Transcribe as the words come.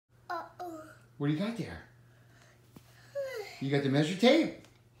What do you got there? You got the measure tape.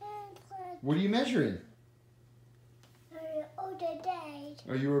 What are you measuring?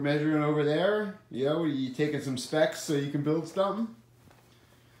 Oh, you were measuring over there? Yeah, were you taking some specs so you can build something?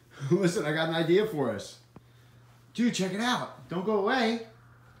 Listen, I got an idea for us. Dude, check it out. Don't go away.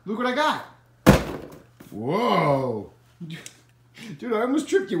 Look what I got. Whoa. Dude, I almost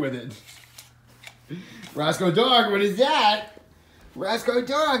tripped you with it. Roscoe dog, what is that? Roscoe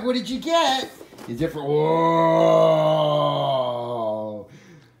dog, what did you get? Is it for... Whoa.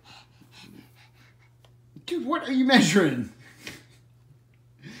 Dude, what are you measuring?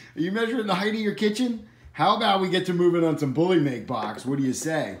 Are you measuring the height of your kitchen? How about we get to moving on some Bullymake box? What do you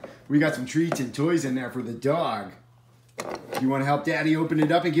say? We got some treats and toys in there for the dog. You want to help Daddy open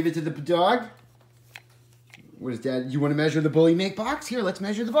it up and give it to the dog? What is Dad? You want to measure the Bullymake box? Here, let's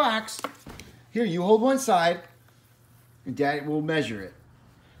measure the box. Here, you hold one side, and Daddy will measure it.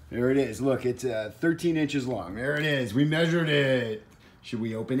 There it is. Look, it's 13 inches long. There it is. We measured it. Should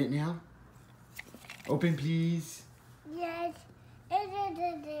we open it now? Open, please. Yes. All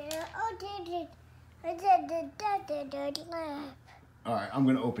right, I'm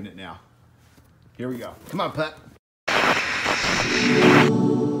going to open it now. Here we go. Come on, pup.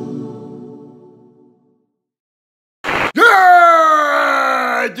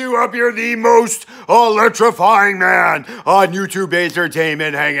 Yeah! Duhop, you're the most electrifying man on YouTube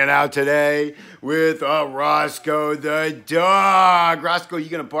Entertainment, hanging out today with Roscoe the dog. Roscoe, you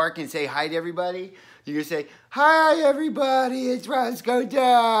going to bark and say hi to everybody? You're going to say, hi, everybody, it's Roscoe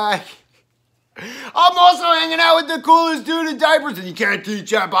dog. I'm also hanging out with the coolest dude in diapers, and you can't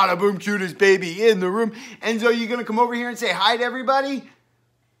teach that bada boom cutest baby in the room. Enzo, you gonna come over here and say hi to everybody?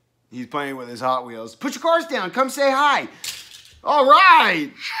 He's playing with his Hot Wheels. Put your cars down. Come say hi. All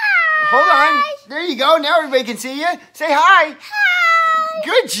right. Hi. Hold on. There you go. Now everybody can see you. Say hi. Hi.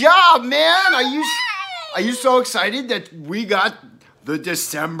 Good job, man. Are you so excited that we got the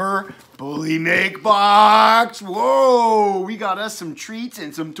December Bullymake box? Whoa, we got us some treats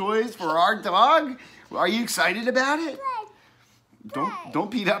and some toys for our dog. Are you excited about it? Don't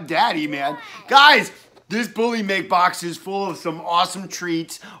beat up Daddy, man. Guys, this Bullymake box is full of some awesome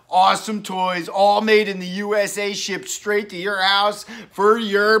treats, awesome toys, all made in the USA, shipped straight to your house for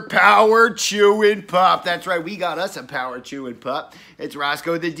your power chewing pup. That's right, we got us a power chewing pup. It's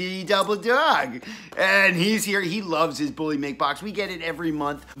Roscoe the D double dog. And he's here. He loves his Bullymake box. We get it every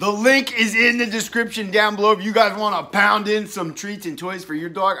month. The link is in the description down below. If you guys want to pound in some treats and toys for your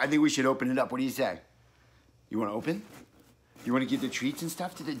dog, I think we should open it up. What do you say? You want to open? You want to give the treats and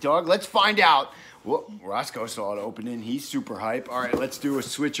stuff to the dog? Let's find out. Well, Roscoe saw it opening. He's super hype. All right, let's do a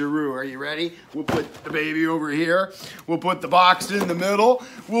switcheroo. Are you ready? We'll put the baby over here. We'll put the box in the middle.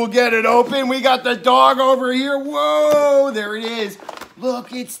 We'll get it open. We got the dog over here. Whoa, there it is.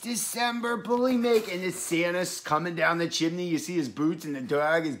 Look, it's December Bullymake, and the Santa's coming down the chimney. You see his boots, and the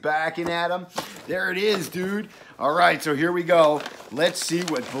dog is backing at him. There it is, dude. All right, so here we go. Let's see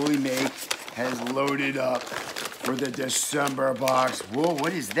what Bullymake has loaded up for the December box. Whoa,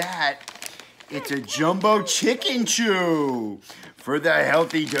 what is that? It's a jumbo chicken chew for the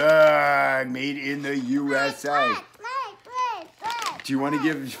healthy dog, made in the USA. Do you want to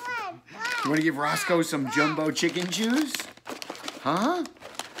give Roscoe some jumbo chicken chews? Huh?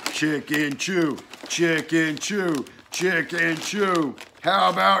 Chicken chew, chicken chew, chicken chew. How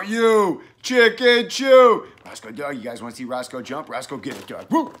about you? Chicken chew. Roscoe dog, you guys want to see Roscoe jump? Roscoe, get it,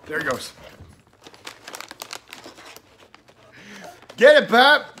 dog. Woo! There he goes. Get it,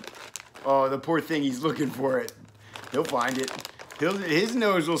 pup. Oh, the poor thing, he's looking for it. He'll find it. His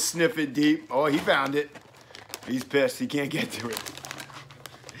nose will sniff it deep. Oh, he found it. He's pissed. He can't get to it.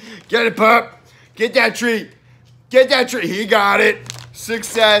 Get it, pup. Get that treat. Get that treat. He got it.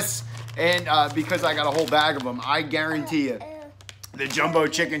 Success. And because I got a whole bag of them, I guarantee you, the jumbo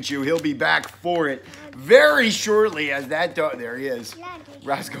chicken chew, he'll be back for it very shortly as that dog. There he is.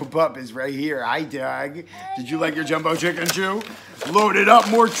 Roscoe Pup is right here. Hi, dog. Did you like your jumbo chicken chew? Loaded up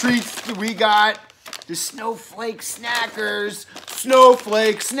more treats. We got the Snowflake Snackers.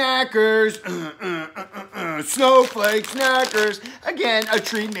 Snowflake Snackers. Snowflake Snackers. Again, a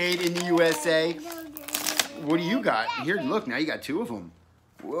treat made in the USA. What do you got? Here, look, now you got two of them.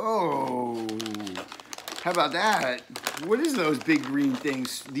 Whoa. How about that? What is those big green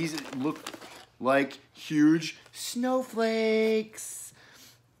things? These look like huge snowflakes.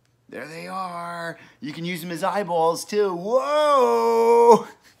 There they are. You can use them as eyeballs too. Whoa!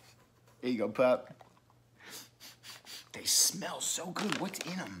 There you go, pup. They smell so good. What's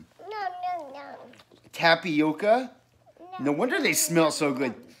in them? No. Tapioca? No wonder they smell so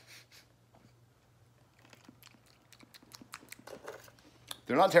good.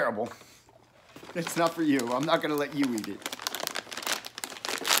 They're not terrible. It's not for you. I'm not going to let you eat it.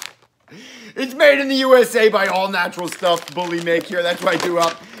 It's made in the USA by All Natural Stuff Bullymake here. That's why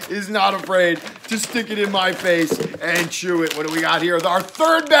Duhop is not afraid to stick it in my face and chew it. What do we got here? Our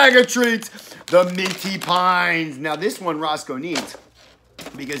third bag of treats, the Minty Pines. Now this one Roscoe needs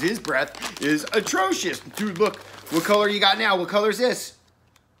because his breath is atrocious. Dude, look. What color you got now? What color is this?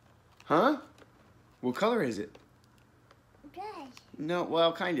 Huh? What color is it? Red. No,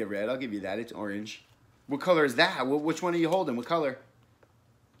 well, kind of red. I'll give you that. It's orange. What color is that? Which one are you holding? What color?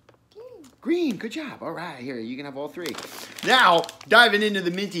 Green, good job. All right, here, you can have all three. Now, diving into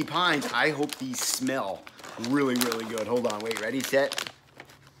the Minty Pines, I hope these smell really, really good. Hold on, wait, ready, set?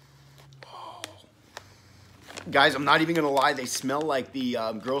 Oh. Guys, I'm not even gonna lie, they smell like the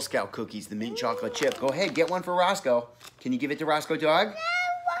Girl Scout cookies, the mint chocolate chip. Go ahead, get one for Roscoe. Can you give it to Roscoe, dog? No,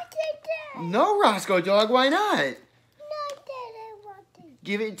 I want it. No, Roscoe, dog, why not? No, Dad, I want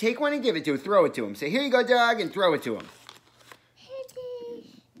it. Take one and give it to him, throw it to him. Say, here you go, dog, and throw it to him.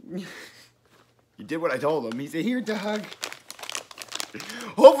 You did what I told him. He said, here, dog.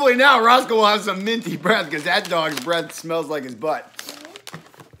 Hopefully now Roscoe will have some minty breath because that dog's breath smells like his butt.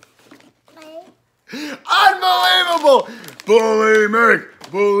 Unbelievable!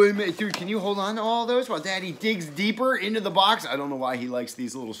 Bullymake. Dude, can you hold on to all those while Daddy digs deeper into the box? I don't know why he likes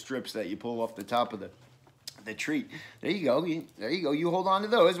these little strips that you pull off the top of the treat. There you go. There you go. You hold on to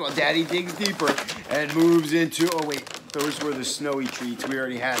those while Daddy digs deeper and moves into... Oh, wait. Those were the snowy treats. We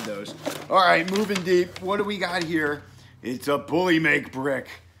already had those. All right, moving deep. What do we got here? It's a Bullymake brick.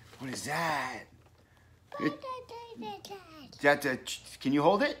 What is that? Can you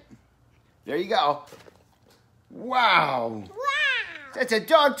hold it? There you go. Wow. Wow. That's a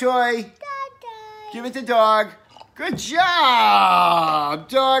dog toy. Give it to dog. Good job,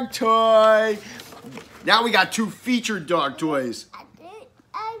 dog toy. Now we got two featured dog toys.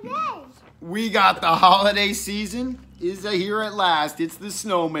 We got the holiday season is here at last. It's the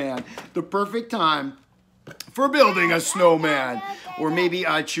snowman. The perfect time for building a snowman. Or maybe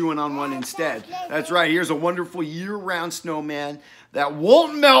chewing on one instead. That's right. Here's a wonderful year-round snowman that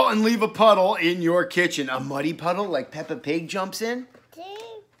won't melt and leave a puddle in your kitchen. A muddy puddle like Peppa Pig jumps in.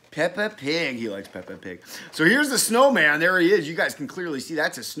 Peppa Pig. He likes Peppa Pig. So here's the snowman. There he is. You guys can clearly see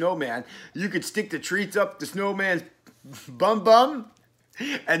that's a snowman. You could stick the treats up the snowman's bum,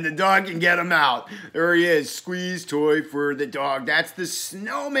 and the dog can get them out. There he is. Squeeze toy for the dog. That's the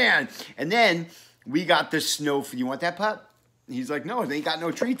snowman. And then we got the snow. You want that, pup? He's like, no, they ain't got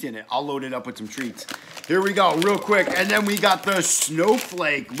no treats in it. I'll load it up with some treats. Here we go, real quick. And then we got the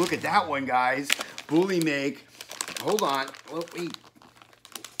snowflake. Look at that one, guys. Bullymake. Hold on. Oh, wait.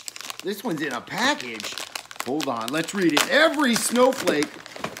 This one's in a package. Hold on, let's read it. Every snowflake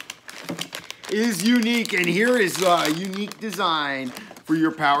is unique, and here is a unique design for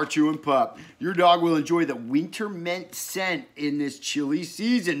your power chewing pup. Your dog will enjoy the winter mint scent in this chilly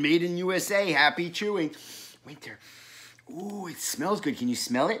season. Made in USA. Happy chewing. Winter. Ooh, it smells good. Can you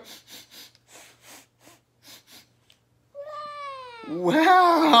smell it?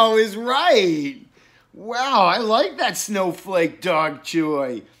 Wow, is right. Wow, I like that snowflake dog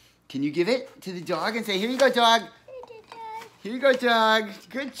toy. Can you give it to the dog and say, here you go, dog. Here you go, dog.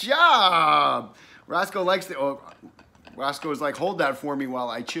 Good job. Roscoe likes the... Oh, Roscoe's like, hold that for me while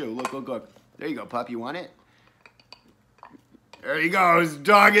I chew. Look, look, look. There you go, pup. You want it? There he goes.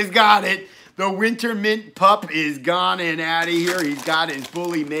 Dog has got it. The winter mint pup is gone and out of here. He's got his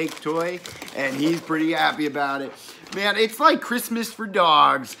Bullymake toy, and he's pretty happy about it. Man, it's like Christmas for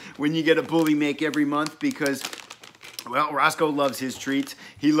dogs when you get a Bullymake every month because... Well, Roscoe loves his treats,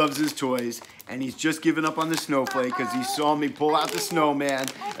 he loves his toys, and he's just given up on the snowflake because he saw me pull out the snowman,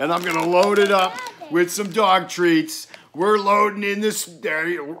 and I'm going to load it up with some dog treats. We're loading in this,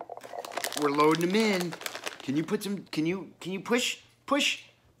 we're loading them in. Can you put some, can you push,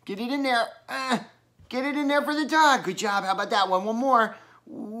 get it in there, get it in there for the dog. Good job, how about that one more.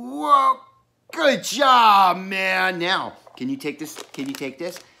 Whoa, good job, man. Now, can you take this,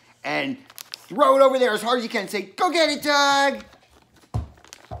 and throw it over there as hard as you can. Say, go get it, dog.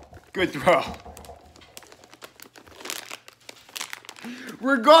 Good throw.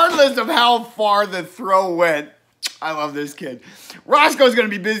 Regardless of how far the throw went, I love this kid. Roscoe's going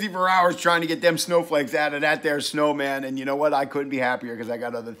to be busy for hours trying to get them snowflakes out of that there snowman. And you know what? I couldn't be happier because I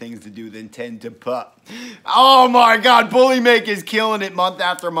got other things to do than tend to pup. Oh my God. Bullymake is killing it month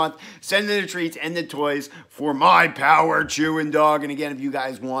after month. Sending the treats and the toys for my power chewing dog. And again, if you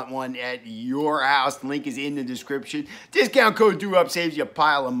guys want one at your house, the link is in the description. Discount code Duhop saves you a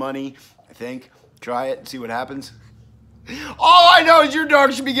pile of money, I think. Try it and see what happens. All I know is your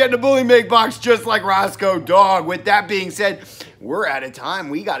dog should be getting a Bullymake box just like Roscoe dog. With that being said, we're out of time.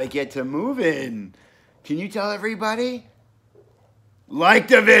 We got to get to moving. Can you tell everybody? Like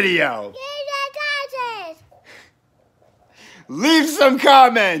the video. Leave some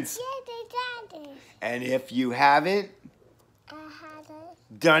comments. And if you haven't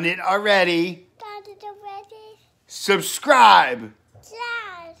done it already, subscribe.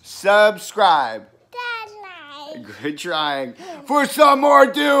 Subscribe. Good trying. For some more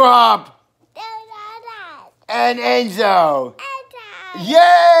Duhop and Enzo.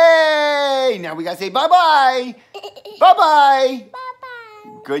 Yay! Now we gotta say bye-bye. Bye-bye.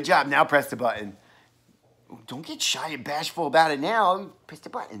 Good job. Now press the button. Don't get shy and bashful about it now. Press the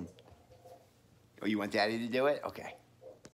button. Oh, you want Daddy to do it? Okay.